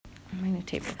new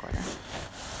tape recorder.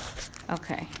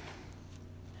 Okay.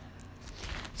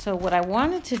 So what I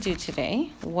wanted to do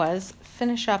today was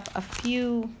finish up a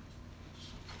few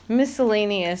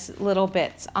miscellaneous little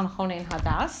bits on Chonein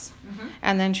Hadas,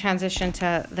 and then transition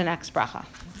to the next bracha.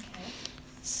 Okay.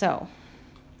 So,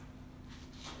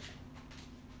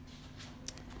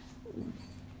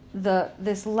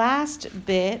 this last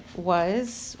bit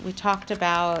was, we talked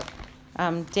about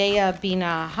Deya,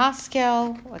 Bina,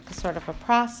 Haskeil, like a sort of a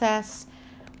process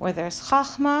where there's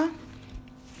Chachma.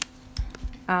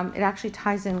 It actually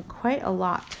ties in quite a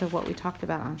lot to what we talked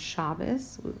about on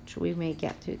Shabbos, which we may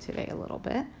get to today a little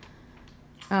bit.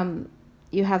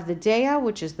 You have the Deya,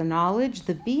 which is the knowledge,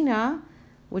 the Bina,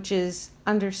 which is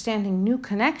understanding new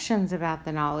connections about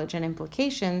the knowledge and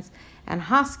implications, and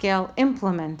Haskeil,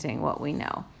 implementing what we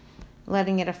know,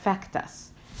 letting it affect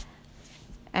us.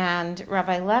 And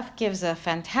Rabbi Leff gives a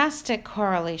fantastic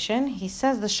correlation. He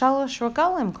says the Shalosh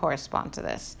Regalim correspond to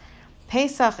this.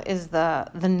 Pesach is the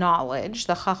knowledge,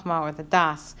 the Chachma or the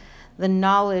Das, the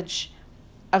knowledge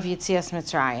of Yetzias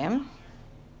Mitzrayim.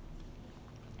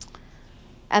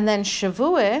 And then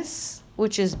Shavuos,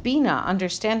 which is Bina,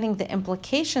 understanding the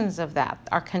implications of that,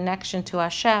 our connection to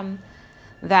Hashem,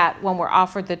 that when we're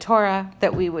offered the Torah,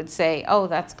 that we would say, oh,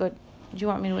 that's good. Do you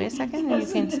want me to wait a second? You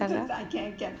can set it up? I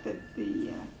can't get the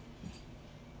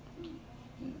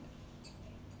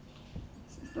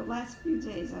last few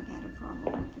days I've had a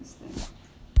problem with this thing.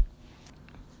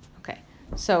 Okay,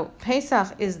 so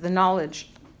Pesach is the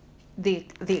knowledge, the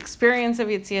experience of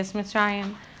Yetzias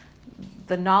Mitzrayim,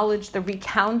 the knowledge, the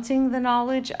recounting the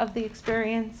knowledge of the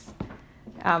experience,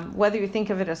 whether you think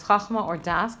of it as Chachma or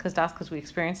Das, because we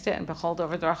experienced it, and behold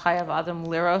over the Rachayav Adam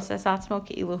Liros es Atzmo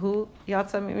Ke'iluhu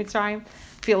Yatsa Mitzrayim,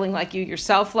 feeling like you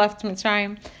yourself left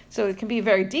Mitzrayim. So it can be a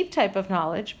very deep type of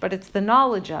knowledge, but it's the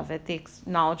knowledge of it, the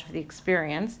knowledge of the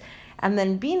experience. And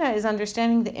then Bina is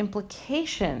understanding the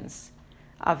implications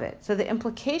of it. So the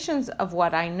implications of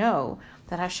what I know,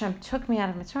 that Hashem took me out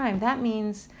of Mitzrayim, that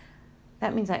means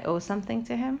I owe something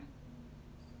to him.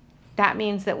 That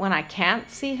means that when I can't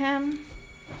see him,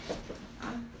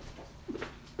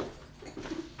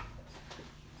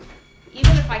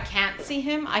 even if I can't see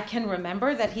him, I can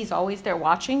remember that he's always there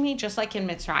watching me, just like in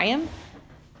Mitzrayim.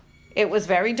 It was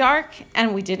very dark,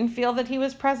 and we didn't feel that he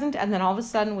was present, and then all of a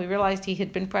sudden we realized he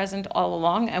had been present all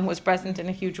along and was present in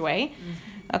a huge way.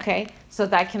 Okay, so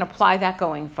that I can apply that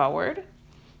going forward.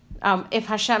 If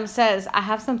Hashem says, I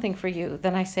have something for you,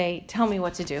 then I say, tell me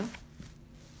what to do.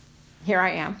 Here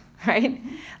I am, right?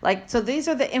 So these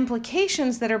are the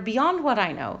implications that are beyond what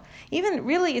I know. Even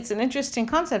really, it's an interesting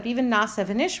concept, even Nasev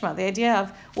and Ishma, the idea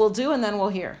of we'll do and then we'll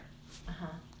hear.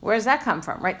 Where does that come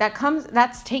from, right?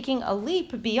 That's taking a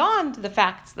leap beyond the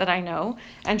facts that I know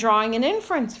and drawing an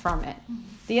inference from it.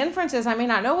 The inference is, I may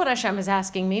not know what Hashem is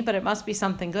asking me, but it must be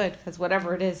something good, because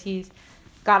whatever it is He's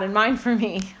got in mind for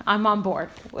me, I'm on board,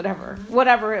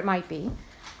 whatever it might be.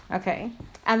 Okay?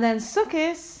 And then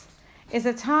Sukkot is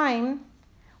a time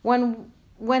when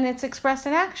it's expressed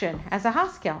in action, as a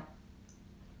Haskeil.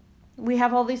 We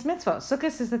have all these mitzvos.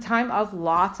 Sukkot is the time of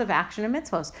lots of action and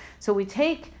mitzvos. So we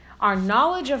take our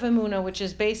knowledge of Emunah, which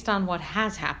is based on what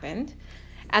has happened,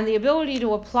 and the ability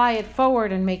to apply it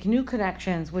forward and make new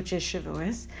connections, which is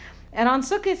Shavuos. And on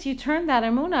Sukkot, you turn that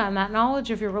Emunah and that knowledge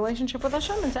of your relationship with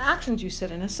Hashem into actions. You sit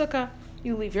in a sukkah,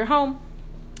 you leave your home,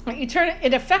 you turn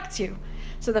it affects you.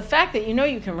 So the fact that you know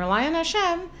you can rely on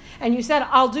Hashem, and you said,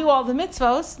 I'll do all the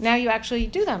mitzvos, now you actually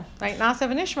do them. Right?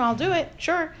 Nasev and Ishma, I'll do it,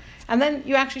 sure. And then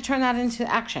you actually turn that into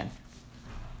action.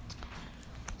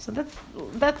 So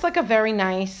that's like a very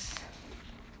nice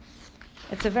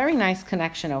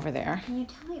connection over there. Can you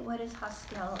tell me what is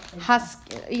Haskeil?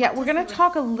 Yeah, we're going to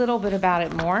talk a little bit about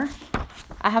it more.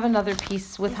 I have another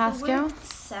piece with Haskeil. Is the word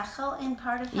sechel in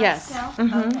part of Haskeil? Yes.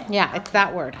 Mm-hmm. Okay. Yeah, okay. It's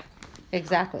that word.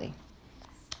 Exactly.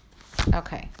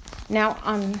 Okay. Now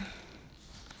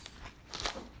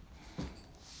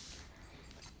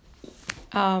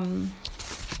one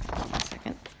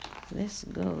second. This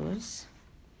goes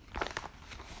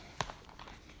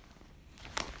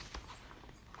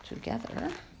together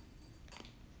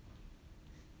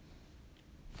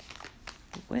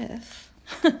with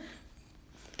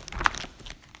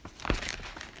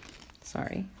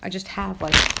sorry, I just have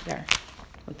there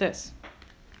with this.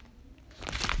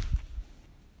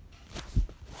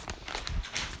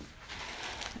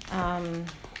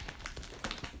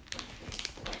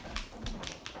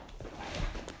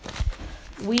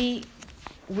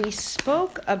 We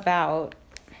spoke about,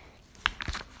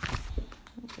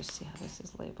 let's just see how this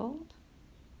is labeled.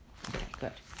 Okay,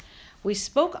 good. We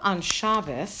spoke on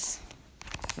Shabbos.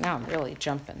 Now I'm really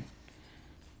jumping.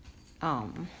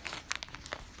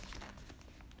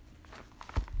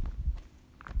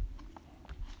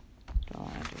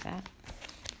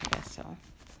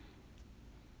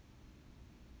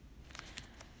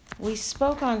 we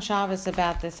spoke on Shabbos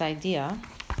about this idea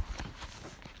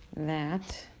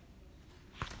that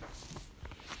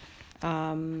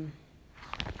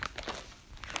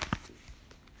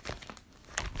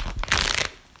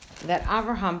that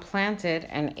Abraham planted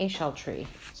an Haskeil tree.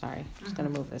 Sorry, I'm just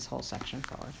going to move this whole section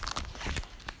forward.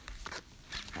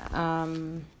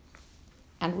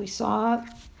 And we saw,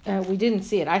 we didn't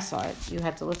see it. I saw it. You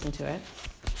had to listen to it.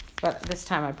 But this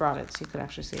time I brought it so you could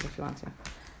actually see it if you want to.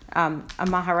 A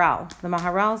Maharal. The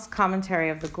Maharal's commentary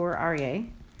of the Gur Aryeh,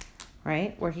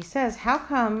 right, where he says, how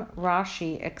come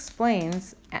Rashi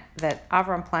explains that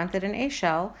Avram planted an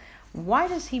Haskeil? Why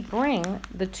does he bring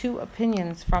the two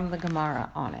opinions from the Gemara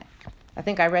on it? I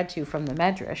think I read to you from the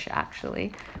Medrash,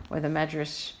 actually, where the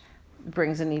Medrash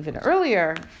brings an even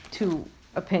earlier two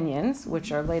opinions,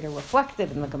 which are later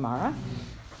reflected in the Gemara.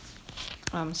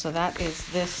 So that is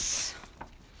this.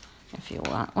 If you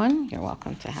want one, you're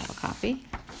welcome to have a copy.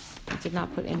 I did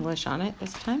not put English on it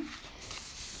this time.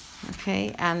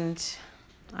 Okay, and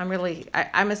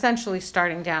I'm essentially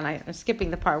starting down. I'm skipping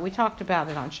the part. We talked about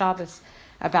it on Shabbos,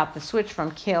 about the switch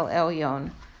from Kel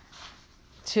Elyon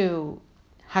to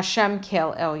Hashem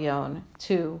Kel Elyon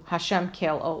to Hashem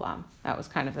Kel Olam. That was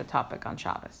kind of the topic on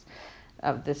Shabbos,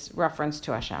 of this reference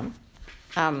to Hashem.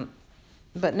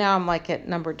 But now I'm like at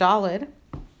number Daled,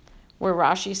 where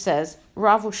Rashi says,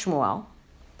 Rav u'Shmuel.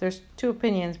 There's two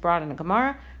opinions brought in the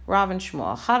Gemara, Rav and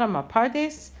Shmuel. Chadam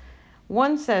Pardes.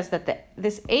 One says that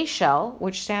this Haskeil,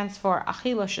 which stands for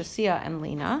Achila, Shasia, and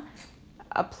Lina,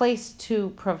 a place to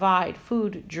provide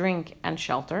food, drink, and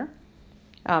shelter,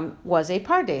 was a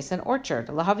pardes, an orchard,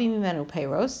 lahavi mimenu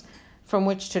peiros, from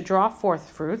which to draw forth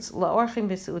fruits, laorchim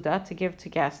b'seuda, to give to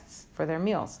guests for their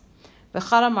meals.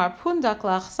 V'chadamar pundak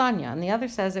la'achsanya, and the other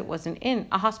says it was an inn,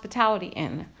 a hospitality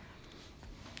inn.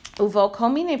 Uvo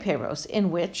komine peiros,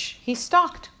 in which he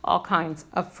stocked all kinds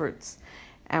of fruits.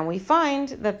 And we find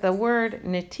that the word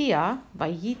netia,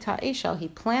 vayita Haskeil, he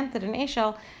planted an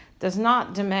Haskeil, does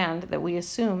not demand that we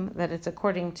assume that it's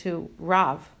according to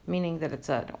Rav, meaning that it's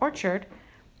an orchard,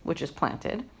 which is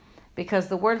planted, because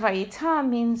the word vayita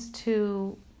means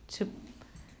to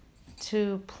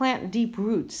plant deep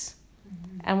roots.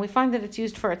 And we find that it's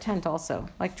used for a tent also,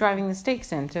 like driving the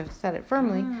stakes in to set it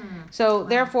firmly. So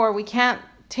therefore we can't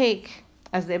take,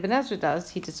 as the Ibn Ezra does,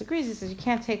 he disagrees, he says you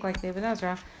can't take, like the Ibn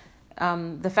Ezra,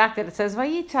 the fact that it says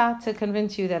vayita to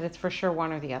convince you that it's for sure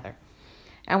one or the other.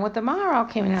 And what the Maharal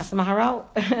came and asked, the Maharal,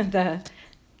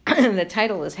 the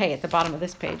title is Hey at the bottom of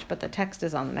this page, but the text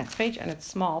is on the next page, and it's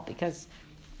small because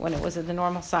when it was at the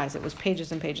normal size, it was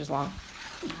pages and pages long.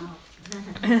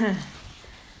 Wow.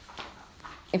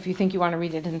 If you think you want to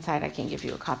read it inside, I can give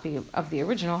you a copy of the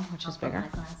original, which is bigger.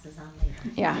 Put my glasses on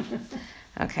later. Yeah.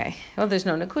 Okay. Well, there's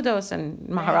no Nakudos, and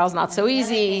Maharal's not so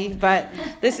easy, but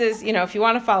this is, if you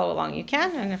want to follow along, you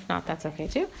can, and if not, that's okay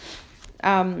too.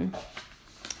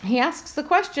 He asks the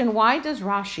question, why does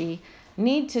Rashi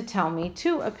need to tell me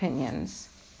two opinions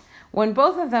when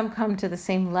both of them come to the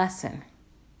same lesson?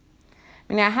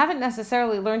 I mean, I haven't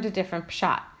necessarily learned a different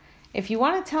pshat. If you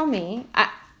want to tell me,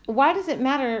 why does it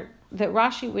matter that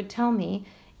Rashi would tell me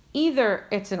either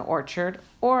it's an orchard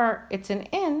or it's an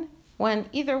inn, when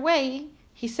either way,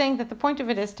 he's saying that the point of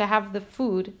it is to have the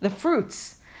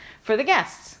fruits for the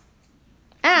guests.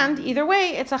 And either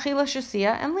way, it's Achila,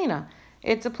 Shasia, and Lina.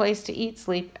 It's a place to eat,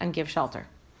 sleep, and give shelter.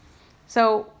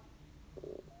 So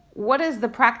what is the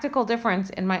practical difference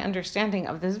in my understanding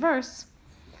of this verse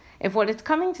if what it's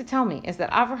coming to tell me is that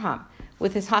Avraham,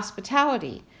 with his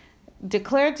hospitality,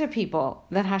 declared to people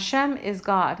that Hashem is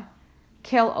God,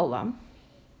 Kel Olam,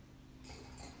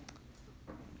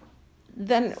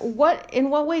 then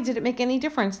in what way did it make any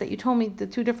difference that you told me the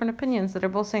two different opinions that are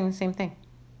both saying the same thing?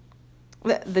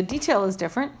 The detail is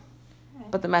different,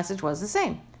 but the message was the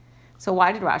same. So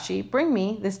why did Rashi bring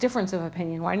me this difference of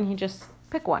opinion? Why didn't he just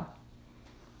pick one?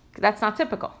 That's not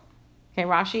typical. Okay,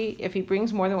 Rashi, if he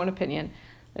brings more than one opinion,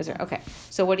 okay.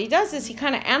 So what he does is he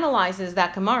kind of analyzes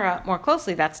that Gemara more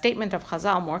closely, that statement of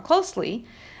Chazal more closely,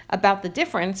 about the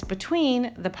difference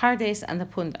between the pardes and the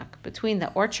pundak, between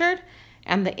the orchard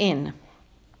and the inn.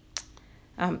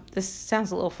 This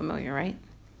sounds a little familiar, right?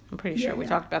 I'm pretty sure we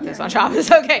talked about this on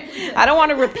Shabbos. Okay. I don't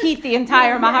want to repeat the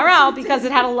entire Maharal because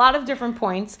it had a lot of different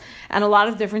points and a lot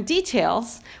of different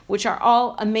details, which are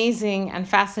all amazing and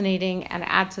fascinating and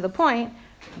add to the point.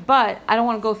 But I don't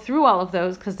want to go through all of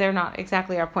those because they're not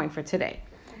exactly our point for today.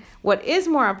 What is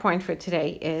more our point for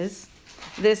today is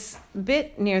this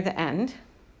bit near the end,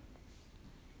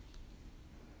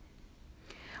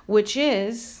 which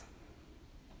is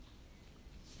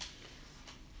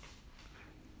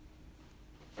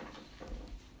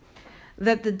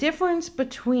that the difference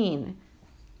between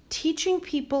teaching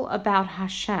people about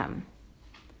Hashem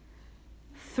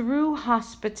through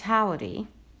hospitality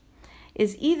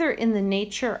is either in the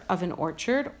nature of an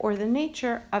orchard or the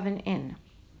nature of an inn.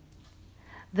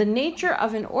 The nature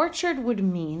of an orchard would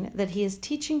mean that he is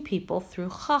teaching people through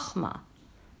chachma,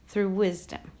 through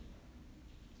wisdom.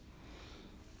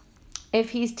 If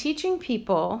he's teaching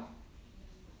people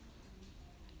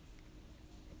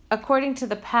according to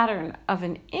the pattern of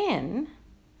an inn,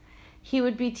 he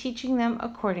would be teaching them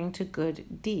according to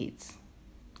good deeds,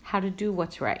 how to do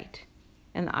what's right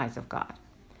in the eyes of God.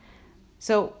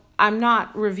 So I'm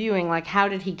not reviewing like how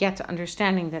did he get to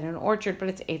understanding that an orchard, but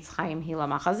it's Eitz Chaim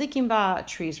Hila Machazikim Ba,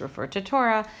 trees refer to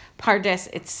Torah. Pardes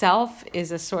itself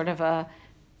is a sort of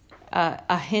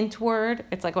a hint word.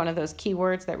 It's like one of those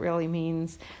keywords that really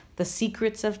means the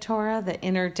secrets of Torah, the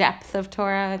inner depth of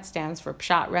Torah. It stands for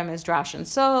Pshat, Remez, Drash, and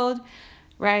Sod,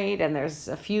 right? And there's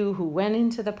a few who went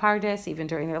into the Pardes even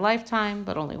during their lifetime,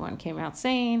 but only one came out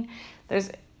sane.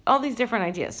 There's all these different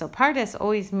ideas. So Pardes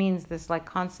always means this like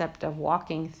concept of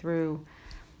walking through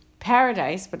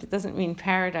paradise, but it doesn't mean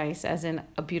paradise as in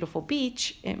a beautiful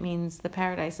beach. It means the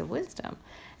paradise of wisdom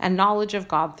and knowledge of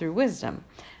God through wisdom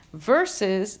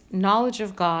versus knowledge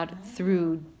of God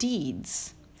through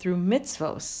deeds, through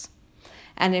mitzvos.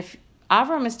 And if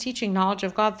Avram is teaching knowledge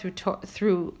of God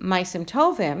through Maisim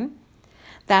Tovim,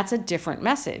 that's a different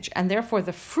message. And therefore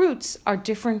the fruits are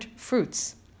different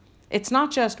fruits. It's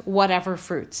not just whatever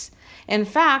fruits. In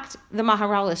fact, the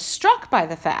Maharal is struck by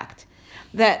the fact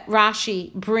that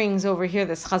Rashi brings over here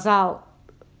this Chazal,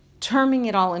 terming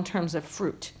it all in terms of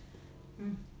fruit.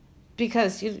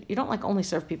 Because you don't like only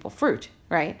serve people fruit,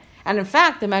 right? And in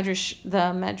fact, the Medrash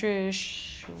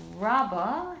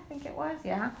Rabbah, I think it was,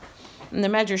 yeah. In the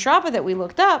Medrash Rabbah that we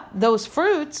looked up, those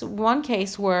fruits, one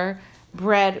case were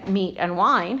bread, meat, and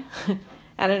wine.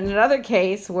 And in another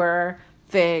case were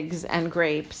figs and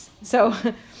grapes. So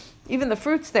even the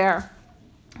fruits there,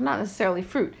 not necessarily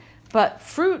fruit, but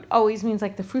fruit always means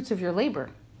like the fruits of your labor.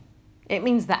 It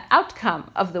means the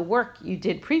outcome of the work you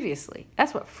did previously.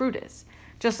 That's what fruit is.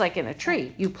 Just like in a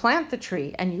tree, you plant the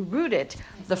tree and you root it,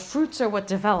 the fruits are what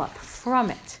develop from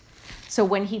it. So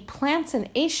when he plants an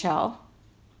Haskeil,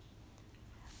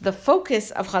 the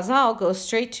focus of Chazal goes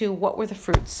straight to what were the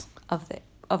fruits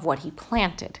of what he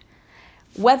planted.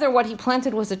 Whether what he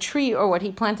planted was a tree or what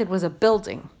he planted was a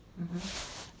building.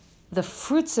 The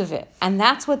fruits of it. And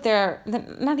that's what they're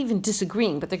not even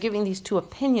disagreeing, but they're giving these two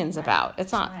opinions about.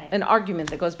 It's not an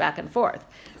argument that goes back and forth,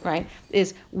 right?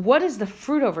 Is what is the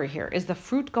fruit over here? Is the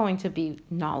fruit going to be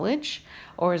knowledge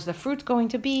or is the fruit going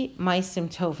to be Maisim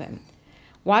Tovim?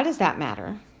 Why does that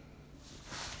matter?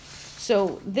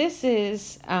 So this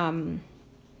is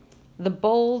the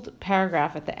bold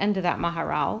paragraph at the end of that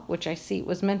Maharal, which I see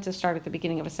was meant to start at the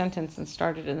beginning of a sentence and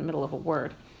started in the middle of a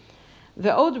word.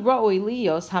 Ve'od ra'oi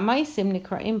liyos hamaisim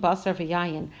nikra'im basar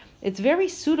v'yayin. It's very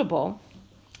suitable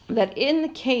that in the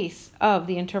case of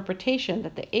the interpretation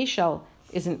that the Haskeil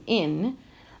is an inn,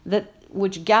 that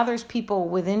which gathers people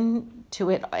within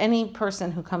to it, any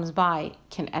person who comes by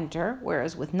can enter,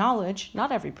 whereas with knowledge,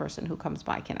 not every person who comes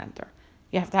by can enter.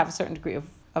 You have to have a certain degree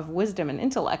of wisdom and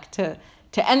intellect to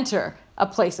enter a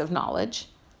place of knowledge,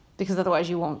 because otherwise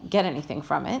you won't get anything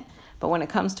from it. But when it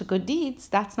comes to good deeds,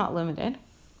 that's not limited.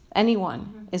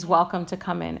 Anyone is welcome to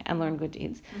come in and learn good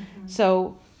deeds.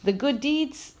 So the good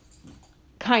deeds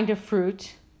kind of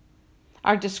fruit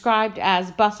are described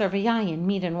as basar v'yayin,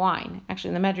 meat and wine.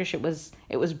 Actually, in the Medrash,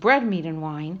 it was bread, meat, and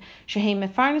wine. Shehei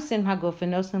mefarnasin haguf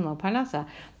v'nosin lo parnasa.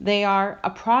 They are a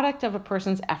product of a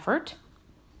person's effort,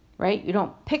 right? You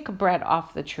don't pick bread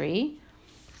off the tree,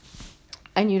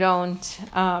 and you don't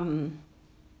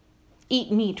eat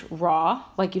meat raw,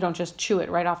 like you don't just chew it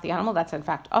right off the animal. That's in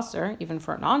fact usur, even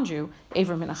for a non-Jew.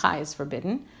 Aver min achai is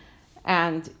forbidden.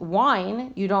 And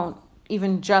wine, you don't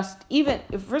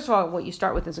first of all, what you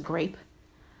start with is a grape.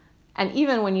 And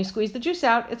even when you squeeze the juice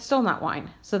out, it's still not wine.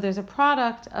 So there's a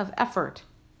product of effort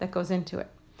that goes into it.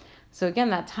 So again,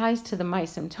 that ties to the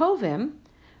Maisim Tovim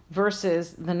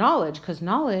versus the knowledge, because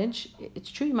knowledge, it's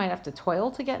true you might have to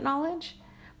toil to get knowledge,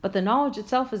 but the knowledge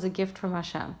itself is a gift from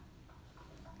Hashem.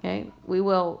 Okay, we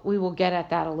will get at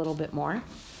that a little bit more.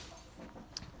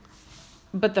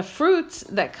 But the fruits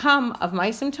that come of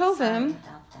Maisim Tovim,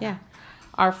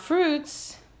 are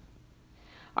fruits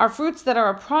that are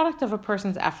a product of a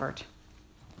person's effort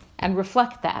and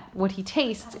reflect that. What he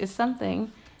tastes is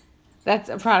something that's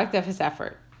a product of his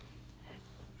effort.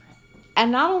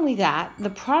 And not only that, the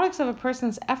products of a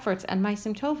person's efforts and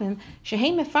Maisim Tovim,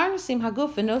 shehei mefarnasim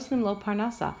haguf v'nosnim lo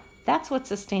parnasa. That's what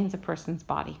sustains a person's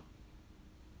body.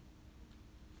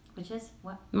 Which is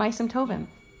what? Maisim Tovim,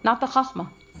 not the Chachma.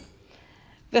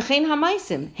 V'chein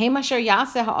hamaisim, heim asher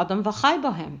yaseh ha'adam v'chai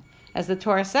bohem. As the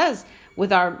Torah says,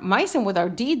 with our maisim, with our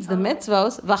deeds, the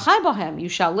mitzvos, v'chai bohem, you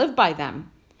shall live by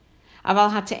them.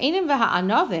 Aval ha'te'enim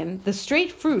v'ha'anavim, the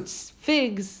straight fruits,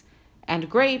 figs and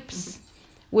grapes,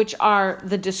 which are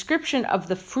the description of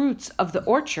the fruits of the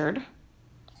orchard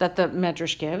that the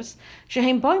Medrash gives,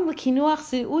 shehem boim l'kinuach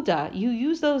seuda, you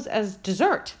use those as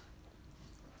dessert.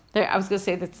 There, I was going to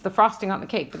say that's the frosting on the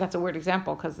cake, but that's a weird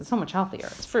example because it's so much healthier.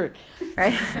 It's fruit,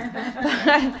 right?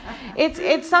 But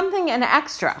it's something, an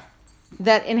extra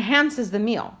that enhances the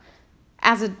meal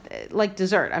as a like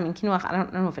dessert. I mean, kinuach, I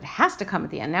don't know if it has to come at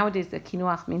the end. Nowadays, the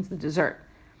kinuach means the dessert.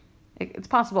 It's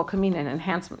possible it could mean an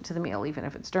enhancement to the meal, even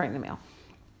if it's during the meal.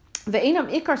 But they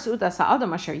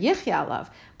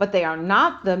are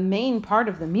not the main part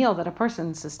of the meal that a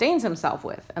person sustains himself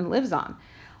with and lives on.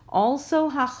 Also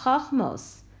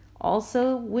hachachmos,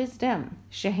 also wisdom.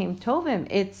 Shehem tovim,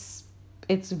 it's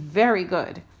very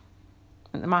good.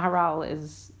 And the Maharal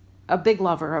is a big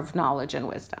lover of knowledge and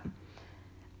wisdom.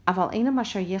 But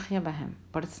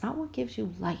it's not what gives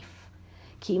you life.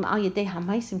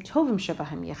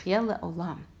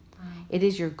 It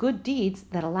is your good deeds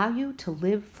that allow you to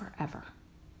live forever.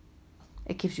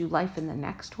 It gives you life in the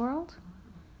next world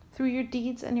through your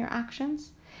deeds and your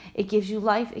actions. It gives you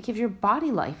life, it gives your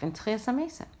body life in Tchias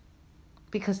HaMesim.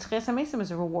 Because Tchias HaMesim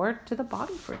is a reward to the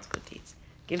body for its good deeds.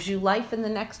 It gives you life in the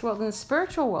next world, in the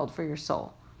spiritual world for your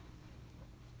soul.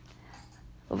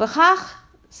 This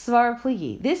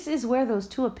is where those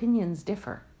two opinions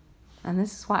differ. And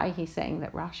this is why he's saying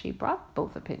that Rashi brought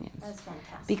both opinions. That's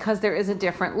fantastic. Because there is a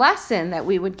different lesson that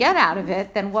we would get out of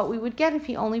it than what we would get if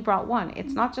he only brought one.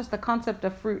 It's not just the concept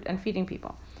of fruit and feeding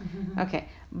people. Okay,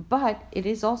 but it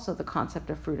is also the concept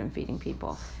of fruit and feeding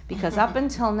people. Because up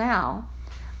until now,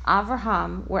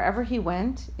 Avraham, wherever he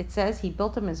went, it says he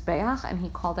built a mizbeach and he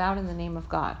called out in the name of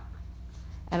God.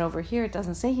 And over here it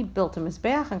doesn't say he built a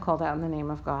mizbeach and called out in the name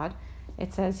of God.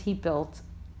 It says he built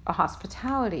a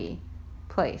hospitality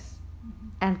place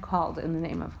and called in the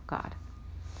name of God.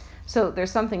 So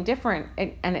there's something different,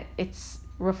 and it's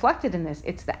reflected in this.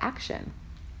 It's the action.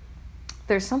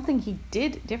 There's something he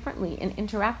did differently in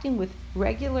interacting with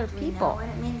regular people. We know what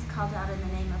it means, called out in the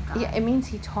name of God. Yeah, it means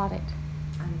he taught it.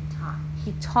 Taught.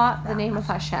 He taught the name of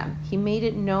Hashem. He made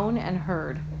it known and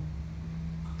heard.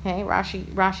 Okay,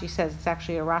 Rashi says, it's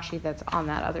actually a Rashi that's on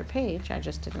that other page. I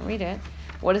just didn't read it.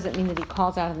 What does it mean that he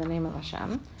calls out in the name of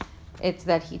Hashem? It's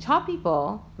that he taught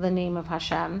people the name of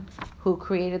Hashem, who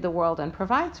created the world and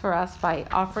provides for us, by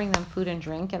offering them food and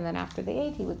drink. And then after they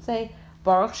ate, he would say,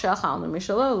 Baruch Shechalnu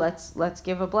Mishalo, let's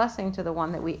give a blessing to the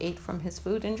one that we ate from his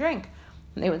food and drink.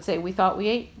 And they would say, we thought we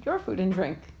ate your food and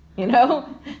drink,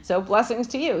 so blessings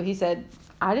to you. He said,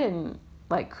 I didn't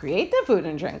create the food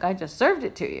and drink, I just served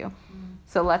it to you.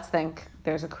 So let's think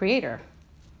there's a creator.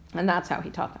 And that's how he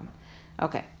taught them.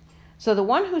 Okay. So the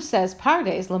one who says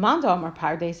pardes, lamando amar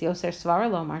pardes, yoser svara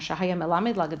lomar, shahaya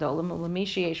melamed lagadolim, ulemi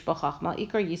sheyesh bo chachma,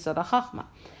 ikar yisod ha-chachma.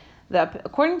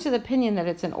 According to the opinion that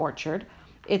it's an orchard,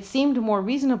 it seemed more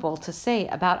reasonable to say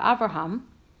about Avraham,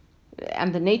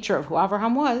 and the nature of who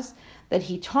Avraham was, that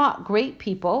he taught great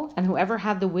people, and whoever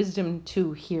had the wisdom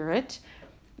to hear it,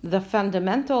 the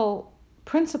fundamental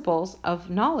principles of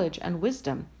knowledge and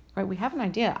wisdom. Right? We have an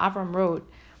idea. Avram wrote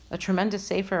a tremendous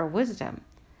sefer of wisdom.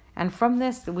 And from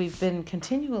this, we've been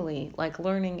continually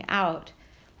learning out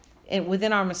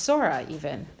within our Masorah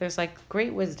even. There's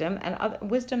great wisdom, and other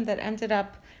wisdom that ended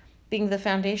up being the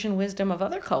foundation wisdom of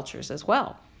other cultures as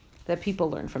well, that people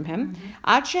learn from him. He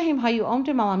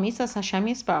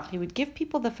would give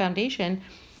people the foundation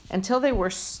until they were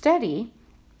steady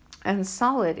and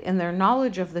solid in their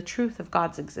knowledge of the truth of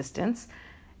God's existence.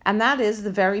 And that is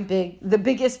the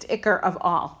biggest ikar of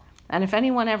all. And if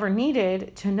anyone ever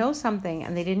needed to know something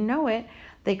and they didn't know it,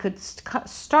 they could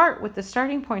start with the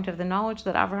starting point of the knowledge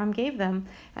that Avraham gave them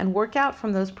and work out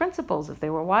from those principles. If they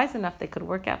were wise enough, they could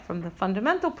work out from the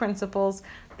fundamental principles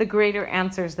the greater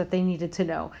answers that they needed to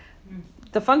know.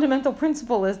 The fundamental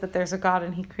principle is that there's a God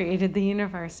and he created the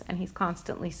universe and he's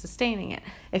constantly sustaining it.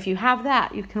 If you have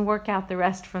that, you can work out the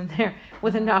rest from there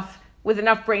with enough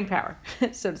brain power,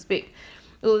 so to speak.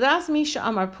 Ulas Misha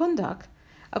Amar Pundak,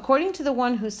 according to the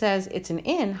one who says it's an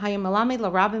inn, Hayamalamed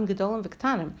Larabim Gedolim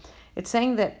Viktanim, it's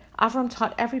saying that Avram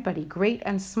taught everybody, great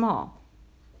and small,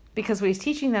 because what he's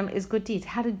teaching them is good deeds,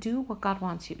 how to do what God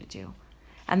wants you to do.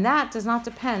 And that does not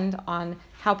depend on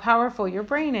how powerful your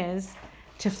brain is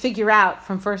to figure out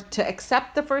to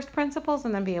accept the first principles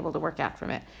and then be able to work out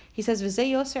from it. He says,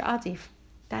 V'zeh yoser adif,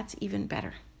 that's even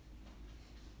better.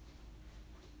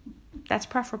 That's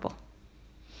preferable.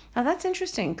 Now that's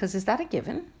interesting, because is that a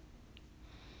given?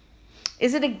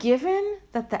 Is it a given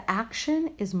that the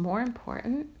action is more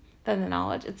important than the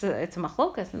knowledge? It's a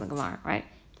machlokas in the Gemara, right?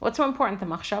 What's more important, the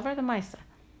machshava or the maisa?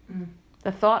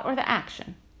 The thought or the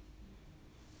action?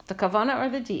 The kavana or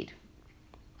the deed?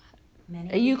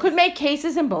 You could make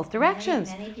cases in both directions.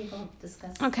 Many people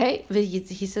discuss. Okay,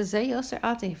 he says Zeh yoser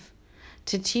adif.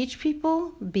 To teach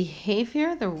people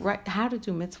behavior, the right how to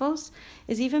do mitzvos,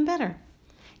 is even better.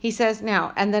 He says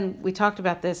now, and then we talked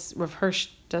about this. Rav Hirsch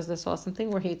does this also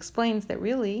thing where he explains that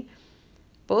really,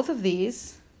 both of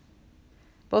these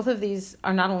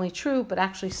are not only true but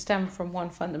actually stem from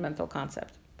one fundamental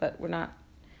concept. But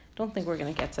don't think we're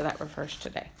going to get to that Rav Hirsch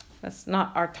today. That's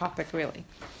not our topic really.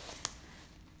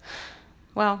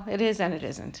 Well, it is and it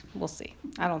isn't. We'll see.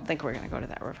 I don't think we're going to go to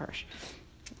that Rav Hirsch.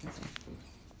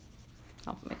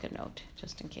 I'll make a note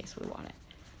just in case we want it.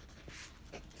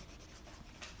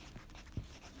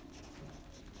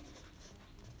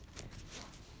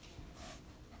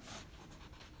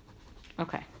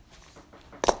 Okay.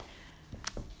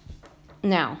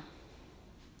 Now,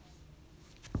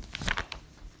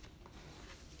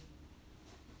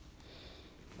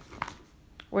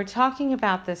 we're talking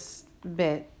about this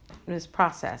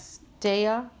process,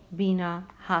 Deya, Bina,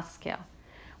 Haskeil.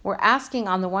 We're asking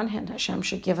on the one hand, Hashem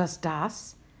should give us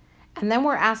das, and then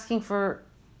we're asking for,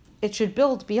 it should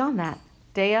build beyond that,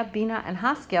 Deya, Bina, and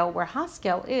Haskeil, where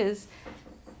Haskeil is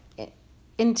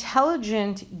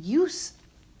intelligent use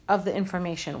of the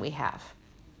information we have,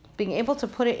 being able to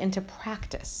put it into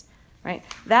practice, right?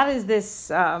 That is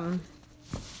this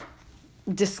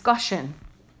discussion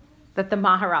that the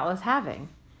Maharal is having.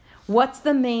 What's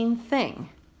the main thing?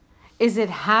 Is it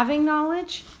having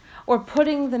knowledge or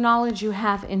putting the knowledge you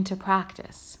have into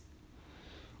practice?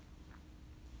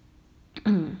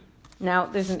 Now,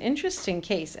 there's an interesting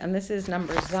case, and this is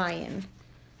number Zion,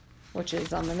 which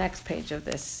is on the next page of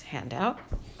this handout.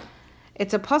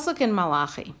 It's a pasuk in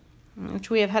Malachi, which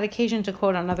we have had occasion to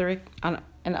quote in other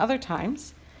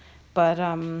times, but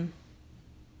I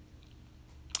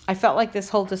felt like this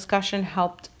whole discussion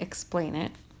helped explain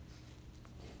it.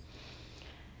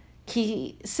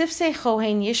 Ki sifsei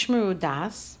kohen yishmeru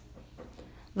das.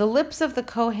 The lips of the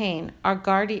kohen are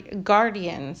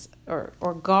guardians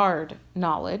or guard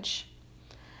knowledge.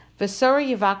 V'sora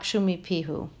yivakshu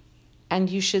mipihu, and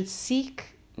you should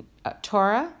seek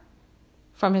Torah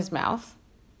from his mouth.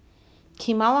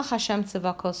 Ki malach Hashem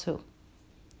tzivakos hu,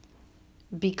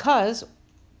 because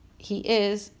he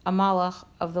is a malach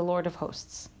of the Lord of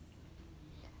hosts.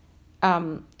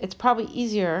 It's probably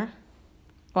easier.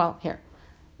 Well, here.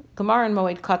 Gemara in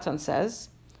Moed Katan says,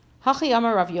 Hachi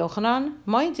Amar Rav Yochanan,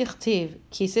 Moed Dichtiv,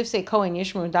 Ki Sifsei Kohen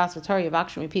Yishmeru Das V'Torah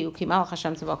Yivakshim Mipihu, Ki Malach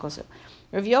Hashem Tzavakosu.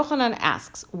 Rav Yochanan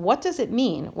asks, what does it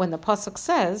mean when the pasuk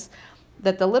says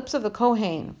that the lips of the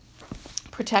Kohen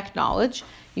protect knowledge?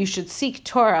 You should seek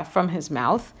Torah from his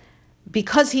mouth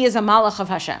because he is a malach of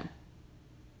Hashem.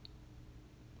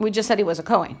 We just said he was a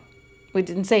Kohen. We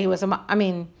didn't say he was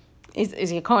is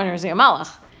he a Kohen or is he a malach?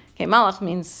 Okay, malach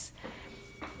means...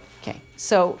 Okay,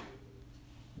 so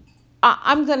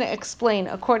I'm going to explain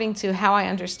according to how I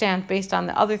understand, based on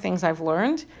the other things I've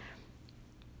learned,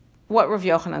 what Rav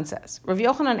Yochanan says. Rav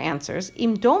Yochanan answers,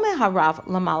 Im dome harav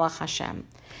lamalach Hashem.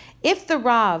 If the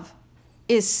Rav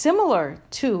is similar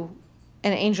to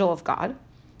an angel of God,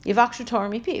 yivakshu Torah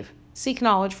mipiv, seek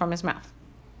knowledge from his mouth.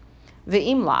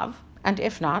 Ve'im lav, and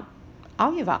if not,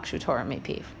 al yivakshu Torah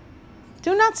mipiv.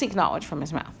 Do not seek knowledge from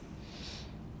his mouth.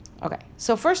 Okay,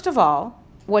 so first of all,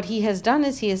 what he has done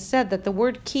is he has said that the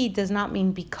word ki does not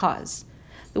mean because.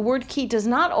 The word ki does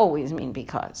not always mean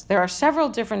because. There are several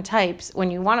different types.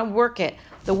 When you want to work it,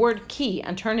 the word ki,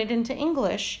 and turn it into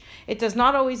English, it does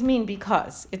not always mean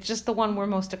because. It's just the one we're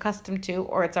most accustomed to,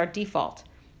 or it's our default.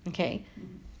 Okay?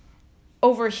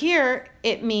 Over here,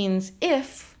 it means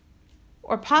if,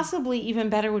 or possibly even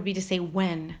better would be to say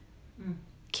when.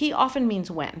 Ki often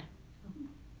means when.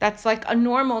 That's like a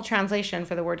normal translation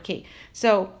for the word ki.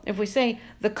 So if we say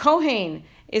the Kohen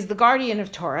is the guardian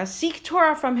of Torah, seek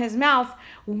Torah from his mouth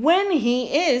when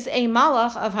he is a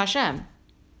malach of Hashem.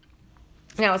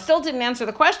 Now, it still didn't answer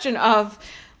the question of,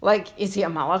 like, is he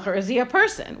a malach or is he a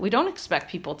person? We don't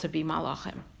expect people to be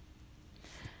malachim.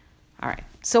 All right,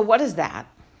 so what is that?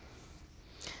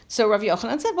 So Rav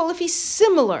Yochanan said, well, if he's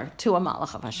similar to a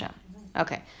malach of Hashem.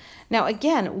 Okay, now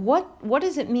again, what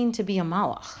does it mean to be a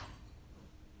malach?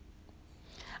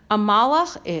 A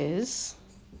malach is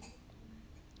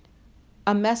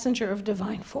a messenger of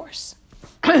divine force.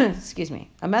 Excuse me.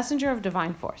 A messenger of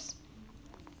divine force.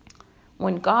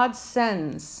 When God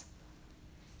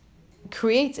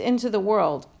creates into the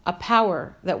world a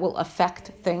power that will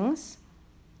affect things,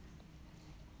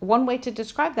 one way to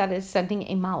describe that is sending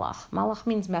a malach. Malach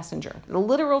means messenger. The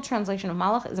literal translation of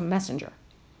malach is a messenger.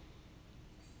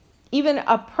 Even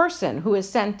a person who is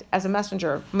sent as a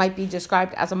messenger might be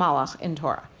described as a malach in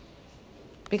Torah,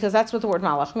 because that's what the word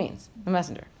malach means, a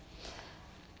messenger.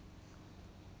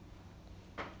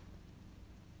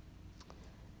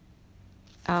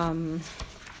 I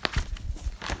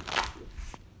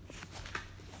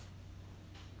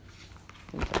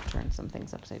think I'll turn some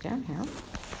things upside down here.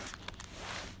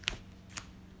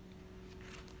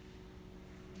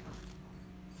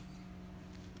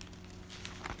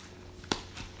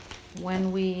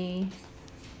 When we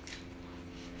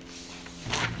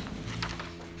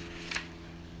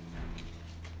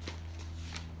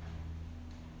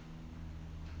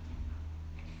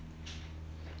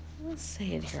let's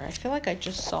say it here. I feel like I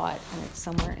just saw it and it's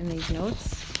somewhere in these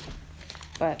notes,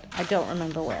 but I don't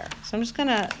remember where. So I'm just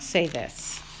gonna say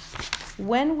this.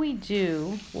 When we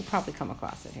do, we'll probably come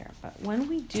across it here, but when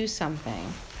we do something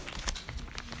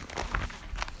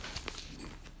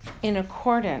in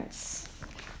accordance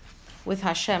with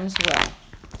Hashem's will,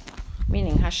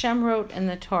 meaning Hashem wrote in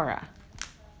the Torah,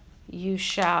 you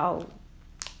shall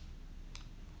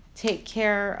take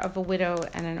care of a widow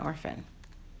and an orphan.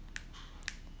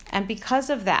 And because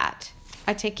of that,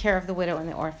 I take care of the widow and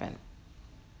the orphan.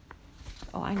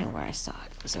 Oh, I know where I saw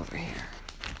it. It was over here.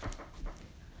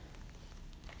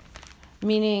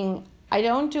 Meaning, I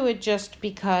don't do it just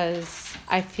because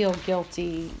I feel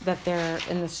guilty that they're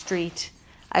in the street.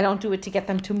 I don't do it to get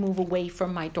them to move away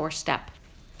from my doorstep,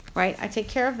 right? I take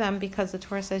care of them because the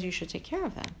Torah says you should take care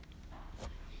of them.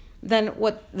 Then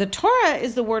what the Torah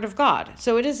is the word of God.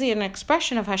 So it is an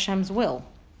expression of Hashem's will.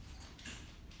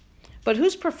 But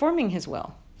who's performing his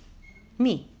will?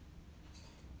 Me.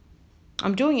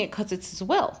 I'm doing it because it's his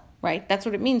will, right? That's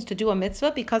what it means to do a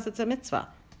mitzvah, because it's a mitzvah.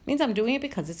 It means I'm doing it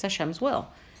because it's Hashem's will.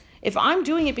 If I'm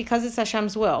doing it because it's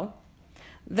Hashem's will,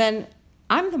 then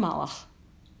I'm the malach.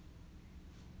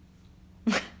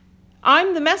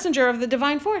 I'm the messenger of the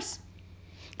divine force.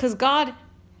 Because God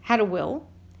had a will.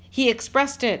 He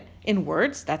expressed it in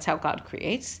words. That's how God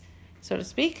creates, so to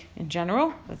speak, in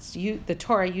general. The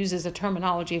Torah uses a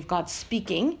terminology of God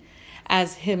speaking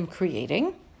as him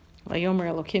creating. Vayomer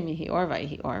Elokim yihi or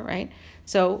vayhi or, right?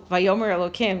 So, Vayomer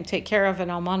Elokim, take care of an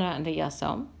almana and a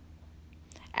yasom.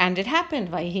 And it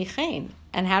happened, vayhi chen.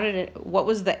 And what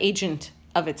was the agent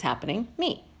of its happening?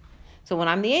 Me. So when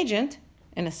I'm the agent,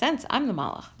 in a sense, I'm the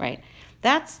malach, right?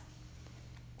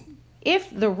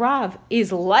 If the Rav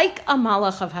is like a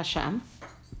malach of Hashem,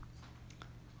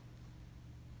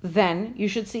 then you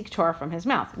should seek Torah from his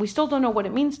mouth. We still don't know what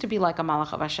it means to be like a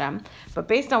malach of Hashem, but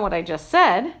based on what I just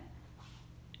said,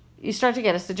 you start to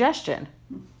get a suggestion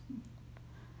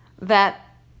that,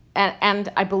 and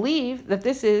I believe that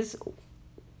this is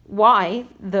why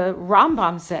the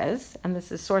Rambam says, and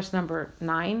this is source number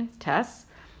 9, Tess,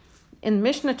 in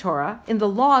Mishnah Torah, in the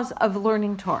laws of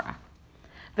learning Torah.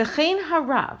 V'chein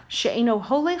harav she'eno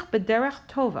holech b'derech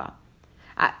tova.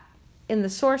 In the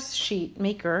source sheet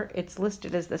maker, it's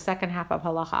listed as the second half of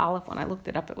halacha aleph. When I looked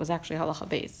it up, it was actually halacha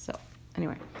beis. So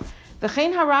anyway,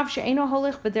 v'chein harav she'eno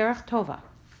holech b'derech tova.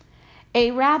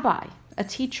 A rabbi, a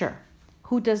teacher,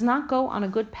 who does not go on a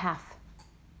good path,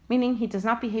 meaning he does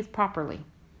not behave properly.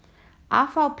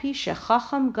 Afal pi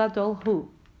shechacham gadol hu.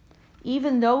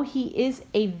 Even though he is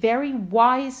a very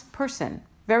wise person,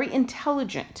 very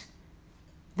intelligent,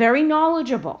 very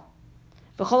knowledgeable,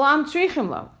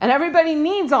 and everybody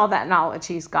needs all that knowledge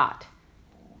he's got.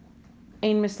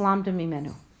 Ein mislamda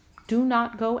mimenu. Do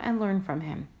not go and learn from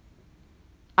him.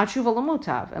 Atshuva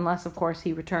lamotav, unless of course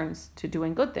he returns to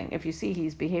doing good thing. If you see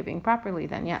he's behaving properly,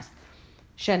 then yes.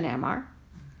 Shenemar,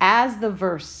 as the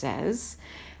verse says,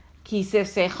 Ki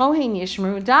sifsechohin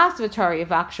yishmeru das v'Torah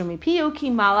yavakshu mipiu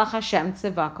ki malach Hashem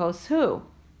tzivakos hu.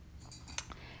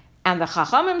 And the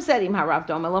Chachamim said, Im harav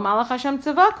doma l'malach Hashem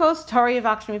tzivakos, Torah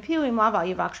yavakshu mipiu, im laval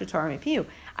yavakshu Torah mipiu.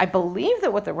 I believe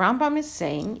that what the Rambam is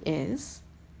saying is,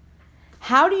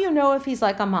 how do you know if he's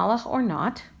like a malach or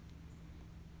not?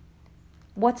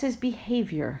 What's his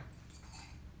behavior?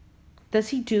 Does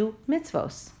he do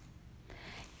mitzvos?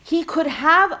 He could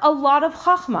have a lot of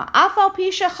chachma. Afal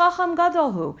pisha chacham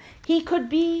gadolhu. He could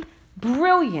be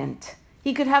brilliant.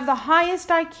 He could have the highest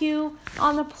IQ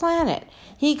on the planet.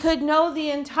 He could know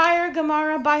the entire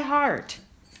Gemara by heart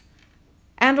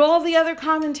and all the other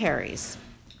commentaries.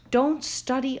 Don't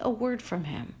study a word from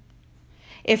him.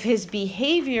 If his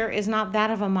behavior is not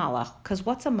that of a malach, because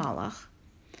what's a malach?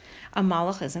 A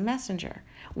malach is a messenger.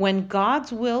 When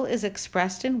God's will is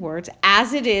expressed in words,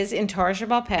 as it is in Torah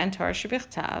Sheba'al Peh and Torah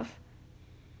Shebichtav,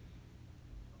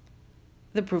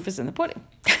 the proof is in the pudding.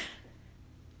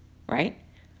 Right?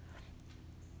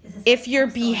 if your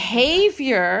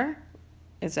behavior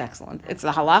is excellent, it's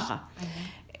the halacha.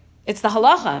 It's the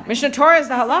halacha. Mishnah Torah is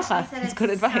the halacha. It's good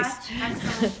advice. Such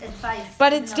excellent advice.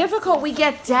 But it's difficult. We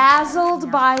get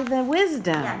dazzled by the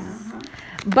wisdom. Yes.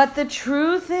 But the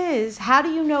truth is, how do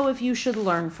you know if you should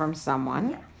learn from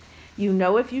someone? Yeah. You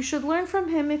know if you should learn from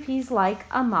him if he's like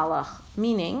a malach,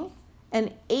 meaning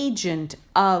an agent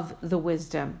of the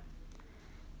wisdom.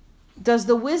 Does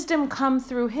the wisdom come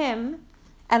through him,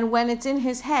 and when it's in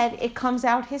his head, it comes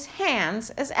out his hands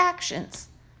as actions?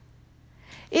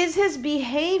 Is his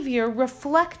behavior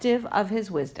reflective of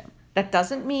his wisdom? That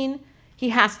doesn't mean he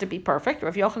has to be perfect.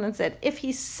 Rav Yochanan said, if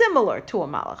he's similar to a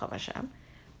malach of Hashem,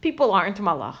 people aren't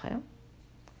malachim.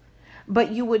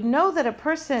 But you would know that a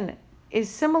person is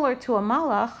similar to a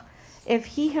malach if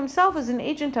he himself is an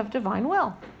agent of divine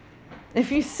will.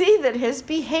 If you see that his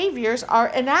behaviors are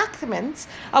enactments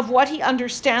of what he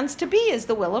understands to be as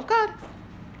the will of God.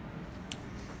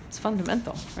 It's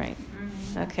fundamental, right?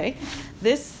 Okay.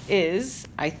 This is,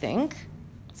 I think,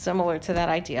 similar to that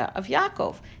idea of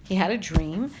Yaakov. He had a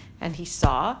dream and he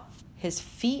saw his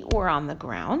feet were on the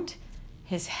ground.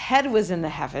 His head was in the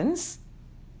heavens.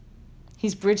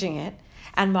 He's bridging it.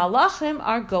 And malachim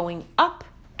are going up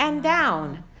and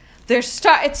down. It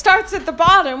starts at the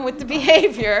bottom with the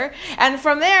behavior, and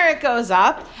from there it goes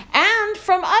up, and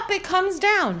from up it comes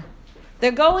down.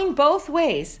 They're going both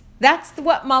ways. That's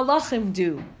what malachim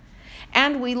do.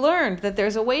 And we learned that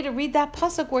there's a way to read that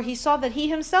pasuk where he saw that he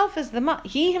himself is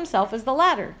the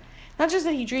ladder. Not just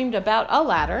that he dreamed about a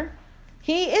ladder,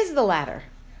 he is the ladder.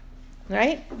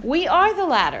 Right? We are the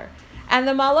ladder. And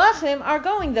the malachim are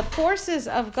going. The forces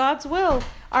of God's will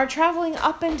are traveling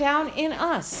up and down in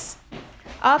us.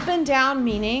 Up and down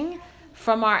meaning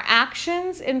from our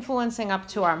actions influencing up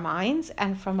to our minds,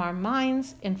 and from our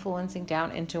minds influencing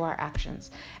down into our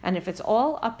actions. And if it's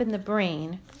all up in the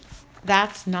brain,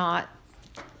 that's not,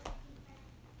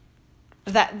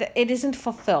 that it isn't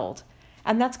fulfilled.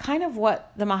 And that's kind of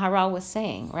what the Maharal was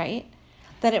saying, right?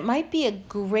 That it might be a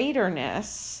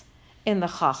greaterness in the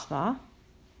Chachma,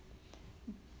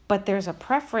 but there's a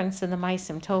preference in the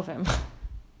Maisim Tovim.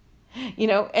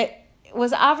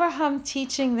 Was Avraham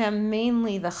teaching them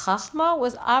mainly the Chachma?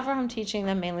 Was Avraham teaching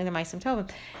them mainly the Maisim Tovim?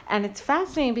 And it's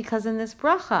fascinating because in this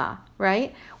bracha,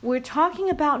 right, we're talking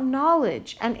about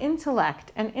knowledge and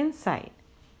intellect and insight.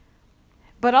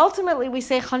 But ultimately we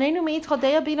say, Chanenu me'itcho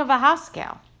deya bina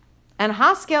v'haskeil. And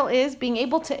Haskeil is being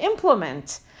able to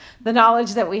implement the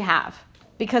knowledge that we have.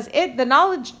 Because the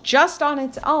knowledge just on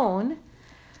its own,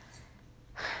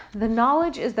 the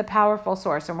knowledge is the powerful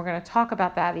source, and we're going to talk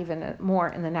about that even more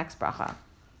in the next bracha.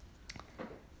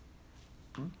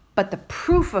 But the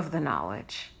proof of the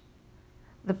knowledge,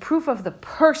 the proof of the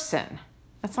person,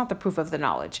 that's not the proof of the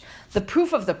knowledge. The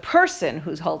proof of the person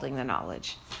who's holding the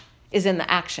knowledge is in the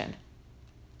action.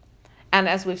 And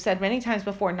as we've said many times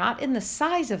before, not in the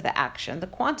size of the action, the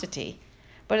quantity,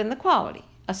 but in the quality.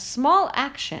 A small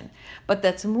action, but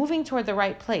that's moving toward the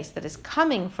right place, that is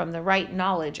coming from the right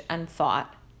knowledge and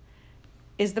thought,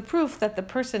 is the proof that the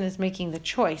person is making the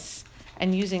choice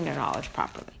and using their knowledge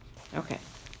properly. Okay.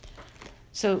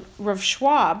 So Rav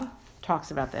Schwab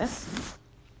talks about this.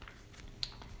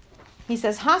 He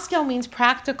says, Haskeil means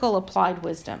practical applied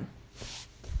wisdom.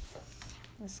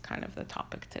 This is kind of the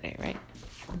topic today, right?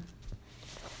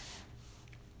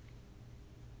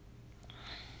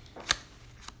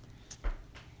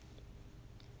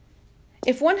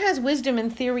 If one has wisdom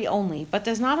in theory only, but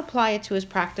does not apply it to his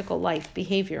practical life,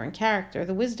 behavior, and character,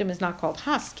 the wisdom is not called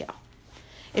Haskeil.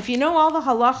 If you know all the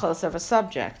halachos of a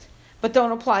subject, but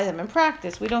don't apply them in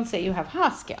practice, we don't say you have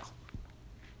Haskeil.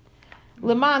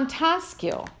 Leman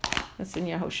taskil, that's in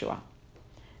Yehoshua,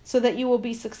 so that you will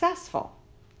be successful.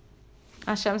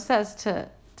 Hashem says to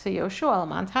Yoshua,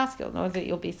 Leman taskil, know that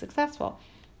you'll be successful.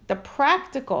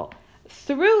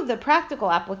 Through the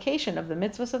practical application of the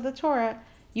mitzvahs of the Torah,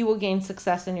 you will gain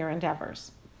success in your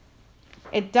endeavors.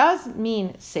 It does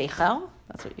mean seichel,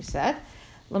 that's what you said.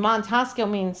 Leman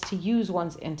taskel means to use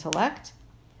one's intellect,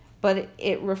 but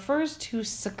it refers to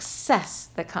success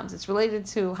that comes. It's related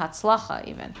to hatzlacha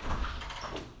even.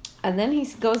 And then he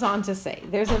goes on to say,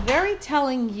 there's a very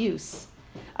telling use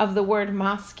of the word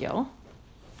maskil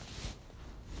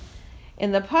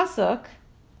in the pasuk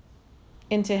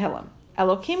in Tehillim.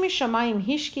 Elokim mishamayim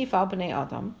hishkif al bnei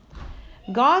adam.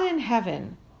 God in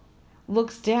heaven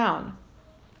looks down,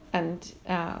 and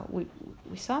we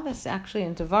saw this actually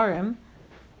in Devarim.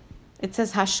 It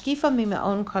says, Hashkifa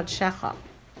mime'on kodshecha.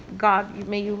 God,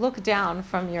 may you look down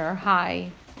from your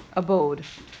high abode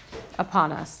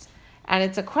upon us. And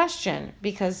it's a question,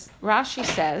 because Rashi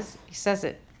says, he says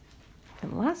it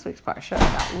in last week's parsha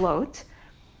about Lot,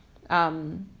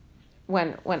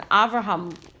 when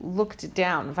Avraham looked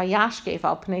down, Vayashkev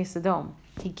al pnei Sodom,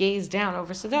 he gazed down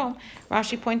over Sodom.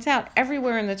 Rashi points out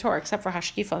everywhere in the Torah, except for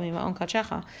Hashkifa mima'on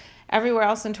kachecha, everywhere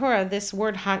else in Torah, this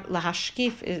word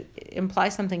lahashkif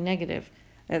implies something negative.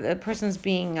 The person's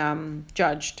being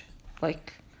judged,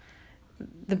 like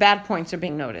the bad points are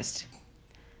being noticed.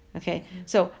 Okay,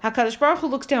 so HaKadosh Baruch Hu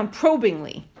looks down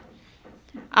probingly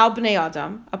al bnei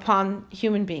Adam, upon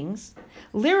human beings.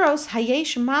 Liros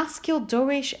hayesh maskil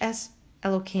doresh es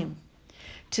Elokim.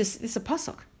 This is a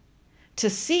pasuk. To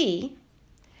see,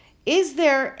 is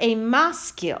there a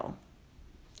maskil?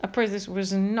 Of course, this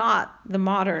was not the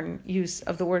modern use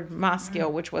of the word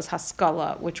maskil, which was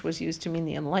haskala, which was used to mean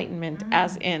the enlightenment,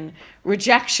 as in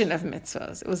rejection of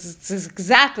mitzvahs. It was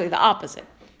exactly the opposite.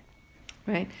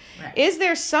 Right? Is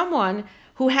there someone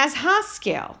who has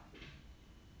Haskeil,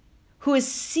 who is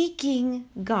seeking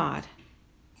God?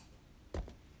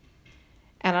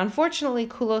 And unfortunately,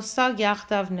 kulosag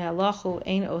yachdav ne'elachu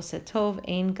ein osetov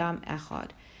ein gam echad.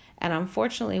 And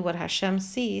unfortunately, what Hashem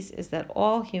sees is that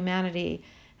all humanity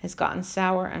has gotten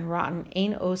sour and rotten.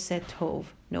 Ein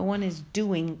osetov. No one is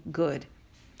doing good.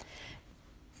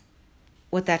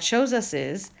 What that shows us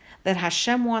is that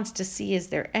Hashem wants to see, is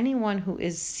there anyone who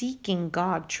is seeking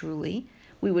God truly?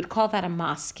 We would call that a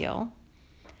maskil.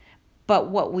 But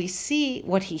what he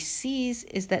sees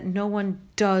is that no one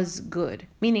does good.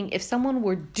 Meaning, if someone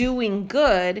were doing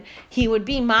good, he would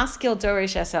be maskil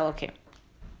doresh es Elokim.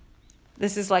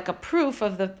 This is like a proof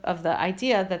of the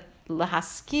idea that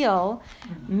lahaskil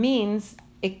means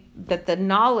that the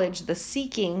knowledge, the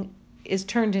seeking, is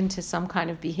turned into some kind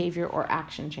of behavior or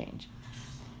action change.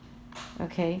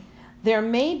 Okay? There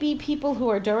may be people who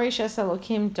are doresh es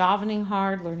Elokim, davening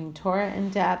hard, learning Torah in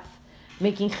depth,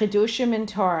 making chidushim in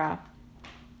Torah,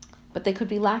 but they could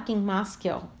be lacking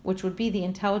maskil, which would be the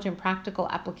intelligent, practical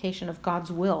application of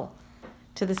God's will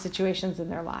to the situations in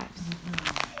their lives.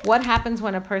 What happens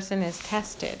when a person is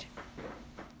tested?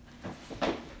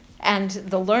 And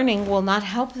the learning will not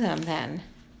help them then.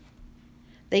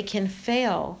 They can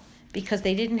fail because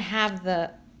they didn't have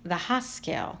the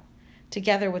Haskeil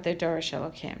together with their Doresh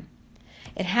Elokim.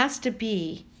 It has to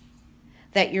be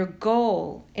that your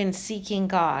goal in seeking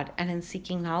God and in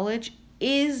seeking knowledge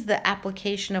is the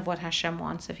application of what Hashem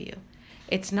wants of you.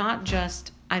 It's not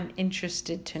just, I'm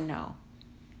interested to know.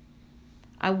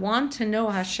 I want to know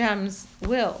Hashem's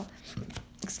will.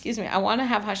 I want to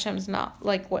have Hashem's, not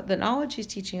like what the knowledge He's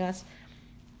teaching us,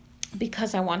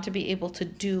 because I want to be able to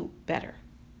do better.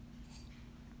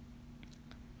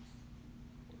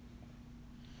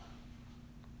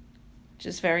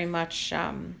 Just very much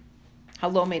halomed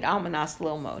almanas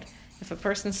lilmod. If a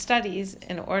person studies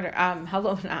in order,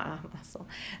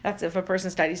 that's if a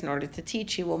person studies in order to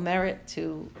teach, he will merit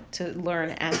to learn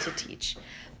and to teach.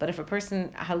 But if a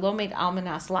person, halomed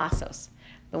almanas lasos,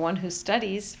 the one who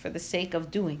studies for the sake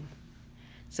of doing,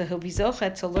 so he'll be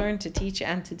zochet to learn, to teach,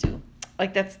 and to do.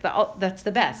 Like that's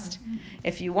the best.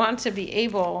 If you want to be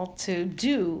able to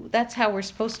do, that's how we're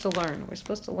supposed to learn. We're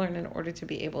supposed to learn in order to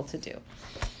be able to do.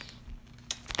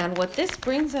 And what this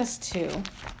brings us to,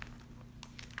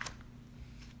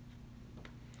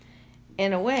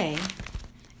 in a way,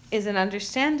 is an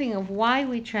understanding of why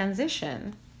we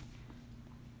transition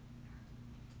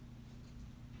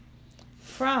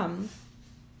from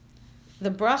the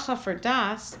bracha for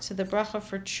das to the bracha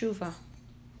for tshuva,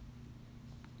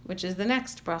 which is the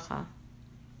next bracha.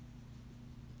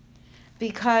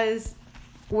 Because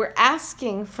we're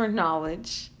asking for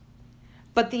knowledge,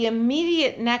 but the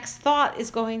immediate next thought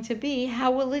is going to be,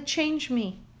 how will it change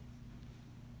me?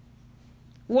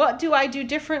 What do I do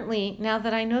differently now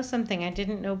that I know something I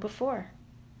didn't know before?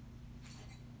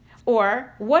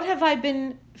 Or what have I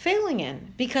been failing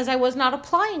in because I was not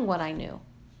applying what I knew?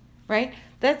 Right?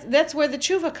 That's where the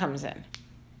tshuva comes in.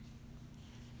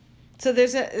 So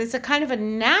there's a kind of a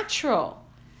natural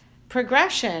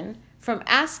progression from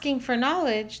asking for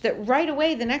knowledge that right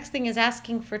away the next thing is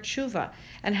asking for tshuva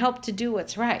and help to do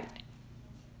what's right.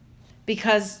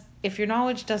 Because if your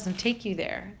knowledge doesn't take you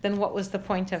there, then what was the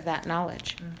point of that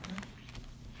knowledge?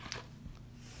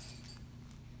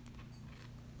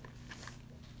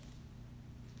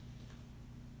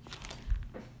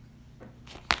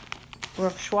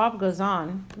 Rav Schwab goes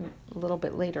on a little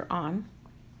bit later on.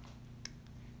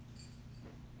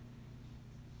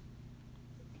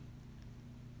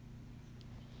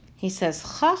 He says,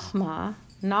 Chachma,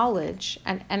 knowledge,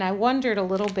 and I wondered a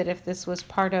little bit if this was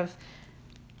part of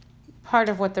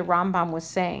what the Rambam was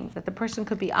saying, that the person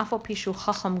could be afal pishu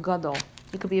chacham gadol.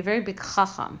 He could be a very big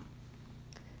chacham.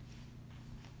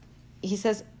 He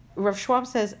says, Rav Schwab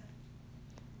says,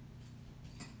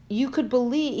 you could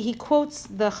believe, he quotes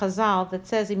the Chazal that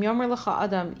says, Im yomer lecha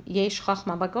adam yesh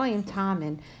chachma bagoyim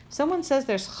ta'amin. If someone says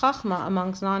there's chachma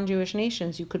amongst non-Jewish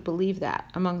nations, you could believe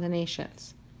that among the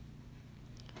nations.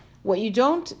 What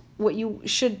you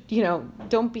should,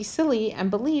 don't be silly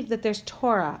and believe that there's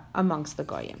Torah amongst the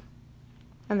goyim.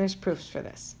 And there's proofs for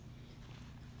this.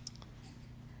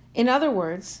 In other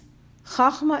words,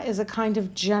 chachma is a kind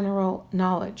of general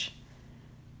knowledge.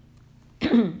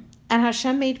 And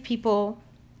Hashem made people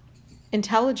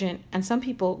intelligent, and some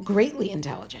people greatly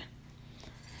intelligent.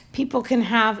 People can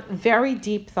have very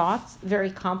deep thoughts, very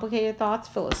complicated thoughts,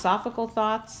 philosophical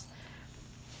thoughts,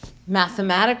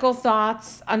 mathematical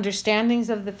thoughts, understandings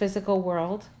of the physical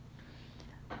world.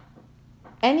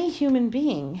 Any human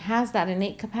being has that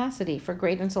innate capacity for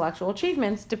great intellectual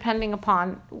achievements, depending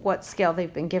upon what scale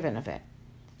they've been given of it.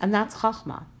 And that's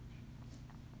chachma.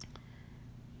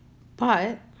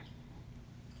 But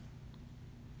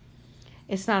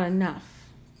it's not enough.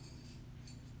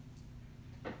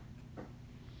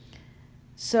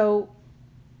 So,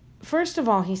 first of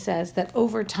all, he says that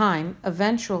over time,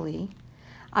 eventually,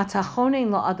 one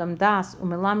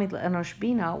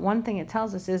thing it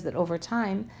tells us is that over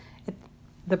time,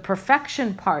 the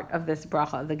perfection part of this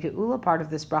bracha, the geula part of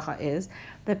this bracha, is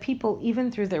that people, even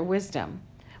through their wisdom,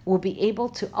 will be able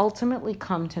to ultimately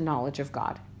come to knowledge of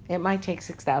God. It might take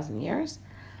 6,000 years,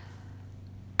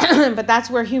 but that's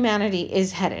where humanity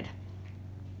is headed.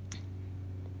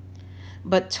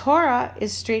 But Torah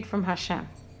is straight from Hashem.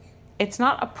 It's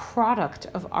not a product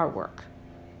of our work.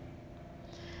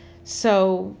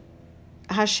 So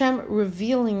Hashem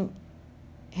revealing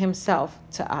himself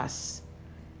to us,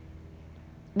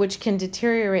 which can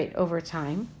deteriorate over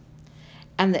time.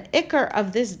 And the ikar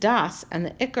of this das and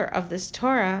the ikar of this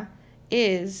Torah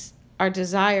is our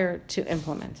desire to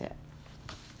implement it.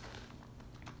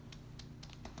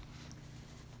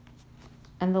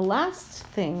 And the last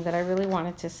thing that I really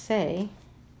wanted to say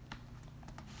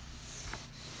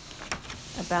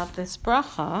about this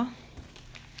bracha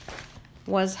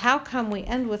was, how come we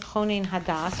end with Chonin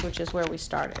Hadas, which is where we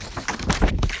started.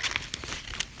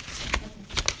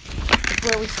 It's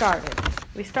where we started.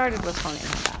 We started with Chonin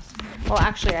Hadas. Well,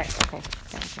 actually, okay.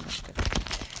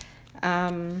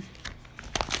 Are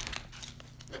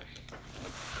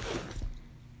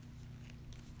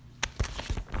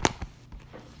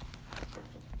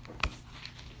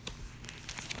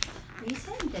you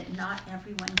saying that not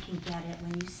everyone can get it?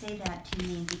 When you say that, do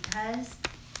you mean because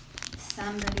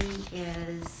somebody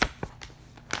is,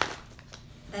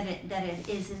 that it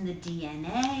is in the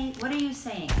DNA? What are you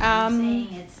saying? Are you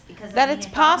saying it's because that it's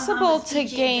possible to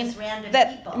gain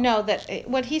that people? No, that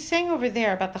what he's saying over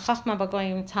there about the chachma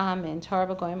bagoyim tamin, Torah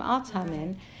bagoyim al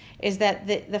tamin, is that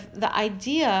the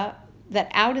idea that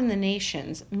out in the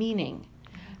nations, meaning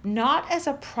not as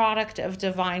a product of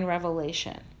divine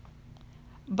revelation,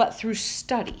 but through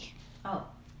study. Oh.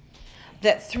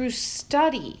 That through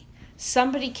study,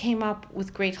 somebody came up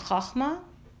with great chachma,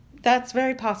 that's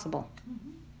very possible.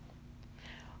 Mm-hmm.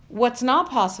 What's not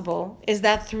possible is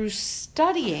that through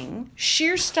studying,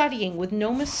 sheer studying with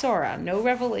no Masorah, no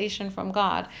revelation from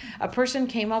God, a person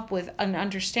came up with an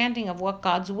understanding of what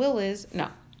God's will is. No.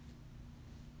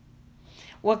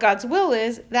 What God's will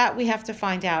is, that we have to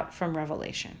find out from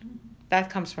revelation. Mm-hmm. That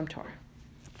comes from Torah.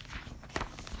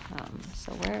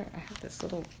 So where I have this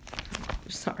little,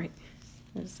 sorry,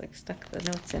 I just stuck the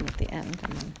notes in at the end,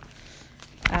 and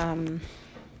then,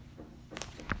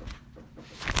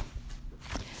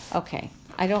 okay,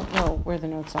 I don't know where the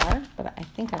notes are, but I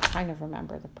think I kind of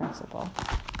remember the principle,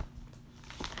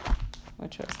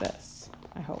 which was this,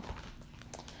 I hope,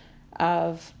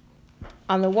 of,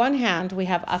 on the one hand, we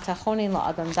have atachonin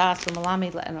la'adam das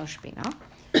u'malamid la'enosh bina,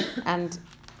 and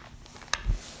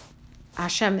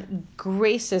Hashem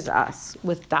graces us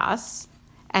with das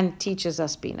and teaches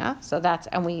us bina. So that's,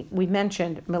 and we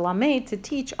mentioned milamed, to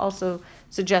teach, also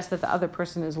suggests that the other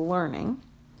person is learning.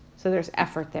 So there's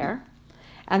effort there.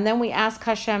 And then we ask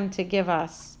Hashem to give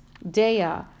us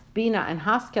deya, bina, and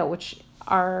haskel, which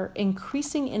are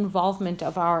increasing involvement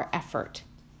of our effort.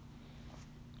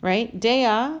 Right?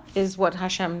 Deya is what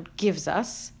Hashem gives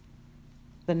us,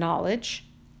 the knowledge.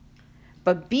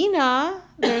 But bina,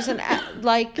 there's an,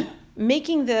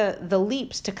 making the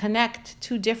leaps to connect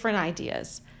two different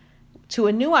ideas to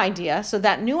a new idea. So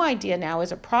that new idea now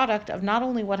is a product of not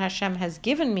only what Hashem has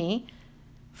given me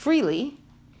freely,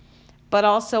 but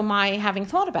also my having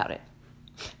thought about it,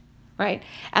 right?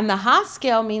 And the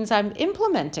Haskeil means I'm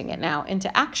implementing it now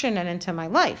into action and into my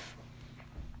life.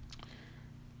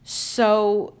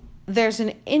 So there's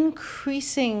an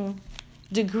increasing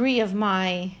degree of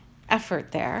my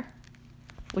effort there,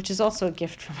 which is also a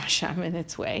gift from Hashem in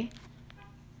its way.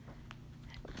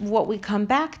 what we come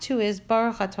back to is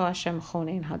Baruch Atah Hashem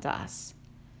Chonein Hadas.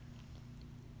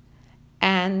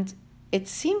 And it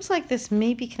seems like this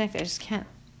may be connected. I just can't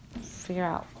figure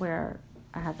out where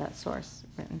I had that source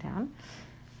written down.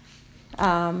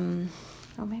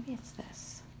 Oh, maybe it's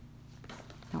this.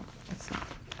 No, it's not.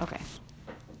 Okay.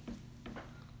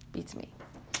 Beats me.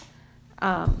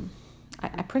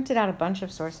 I printed out a bunch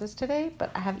of sources today,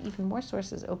 but I have even more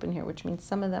sources open here, which means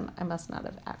some of them I must not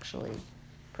have actually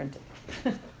printed,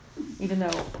 even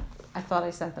though I thought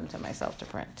I sent them to myself to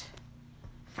print.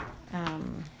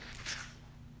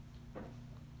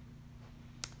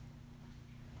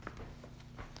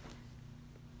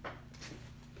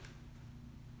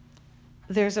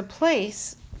 There's a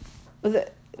place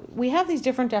that we have these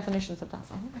different definitions of das.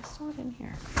 Oh, I saw it in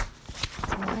here.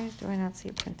 So why do I not see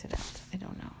it printed out? I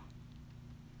don't know.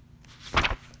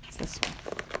 It's this one.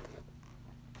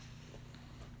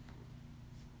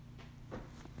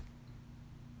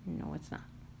 No, it's not.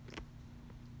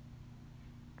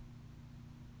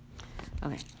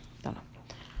 Okay, don't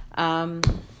know.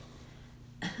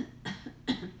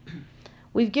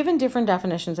 We've given different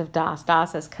definitions of das.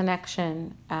 Das as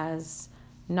connection, as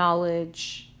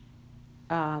knowledge,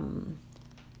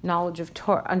 knowledge of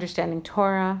Torah, understanding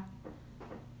Torah.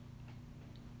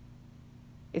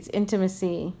 It's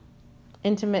intimacy,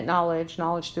 intimate knowledge,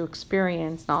 knowledge through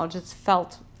experience, knowledge that's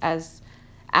felt as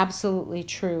absolutely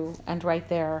true and right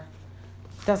there,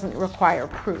 doesn't require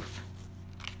proof.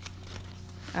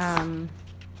 Oh,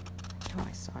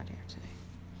 I saw it here today.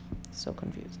 So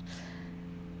confused.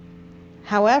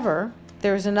 However,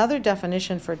 there is another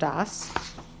definition for das,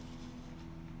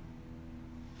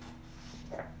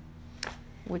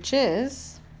 which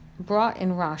is brought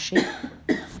in Rashi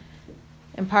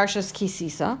in Parshas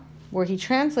Kisisa, where he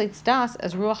translates das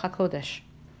as Ruach HaKodesh.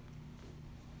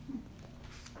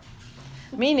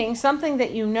 Meaning something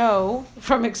that you know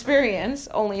from experience,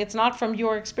 only it's not from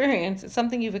your experience, it's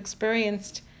something you've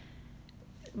experienced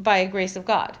by a grace of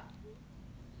God.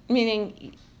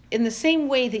 Meaning, in the same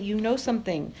way that you know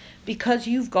something because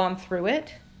you've gone through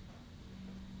it,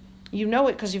 you know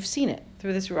it because you've seen it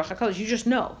through this Ruach HaKodesh. You just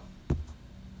know.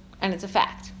 And it's a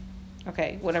fact.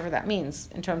 Okay, whatever that means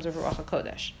in terms of Ruach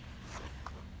HaKodesh.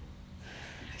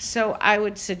 So I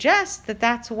would suggest that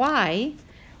that's why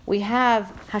we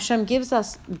have, Hashem gives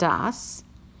us das.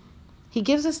 He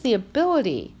gives us the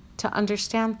ability to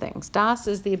understand things. Das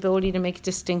is the ability to make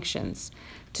distinctions,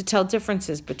 to tell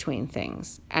differences between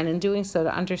things, and in doing so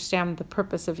to understand the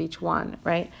purpose of each one,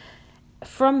 right?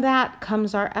 From that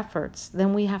comes our efforts.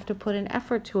 Then we have to put an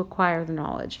effort to acquire the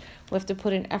knowledge. We have to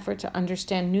put an effort to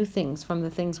understand new things from the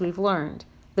things we've learned,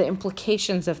 the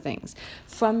implications of things.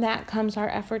 From that comes our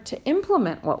effort to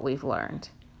implement what we've learned.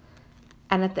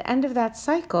 And at the end of that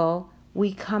cycle,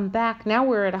 we come back. Now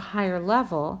we're at a higher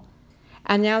level,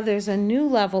 and now there's a new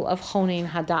level of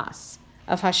Chonein Hadas,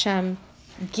 of Hashem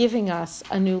giving us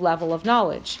a new level of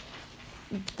knowledge.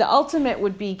 The ultimate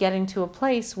would be getting to a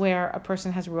place where a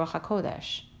person has Ruach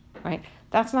HaKodesh, right?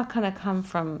 That's not going to come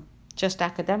from just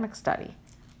academic study.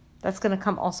 That's going to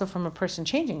come also from a person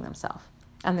changing themselves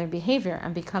and their behavior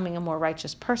and becoming a more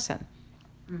righteous person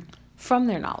from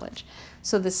their knowledge.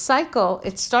 So the cycle,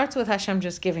 it starts with Hashem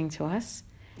just giving to us,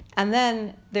 and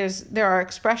then there are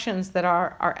expressions that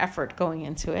are our effort going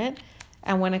into it,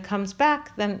 and when it comes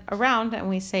back then around and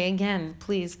we say again,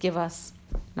 please give us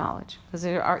knowledge, because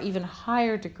there are even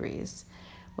higher degrees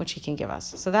which he can give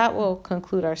us. So that will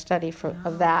conclude our study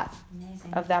of that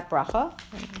bracha.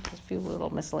 A few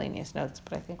little miscellaneous notes,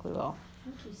 but I think we will.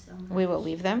 Thank you so much. We will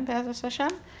leave them, Be'ezus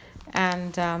Hashem.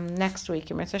 And next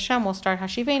week, in Mitzvah Hashem, we'll start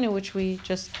Hashivenu, which we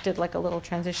just did like a little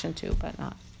transition to, but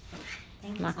not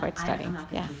quite studying.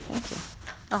 Yeah, thank you.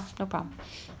 Oh, no problem.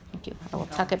 Thank you. I will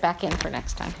tuck it back in for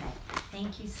next time. Okay.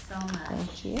 Thank you so much.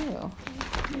 Thank you.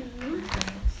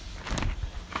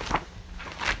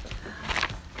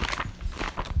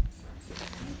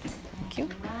 Thank you.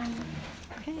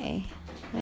 Okay.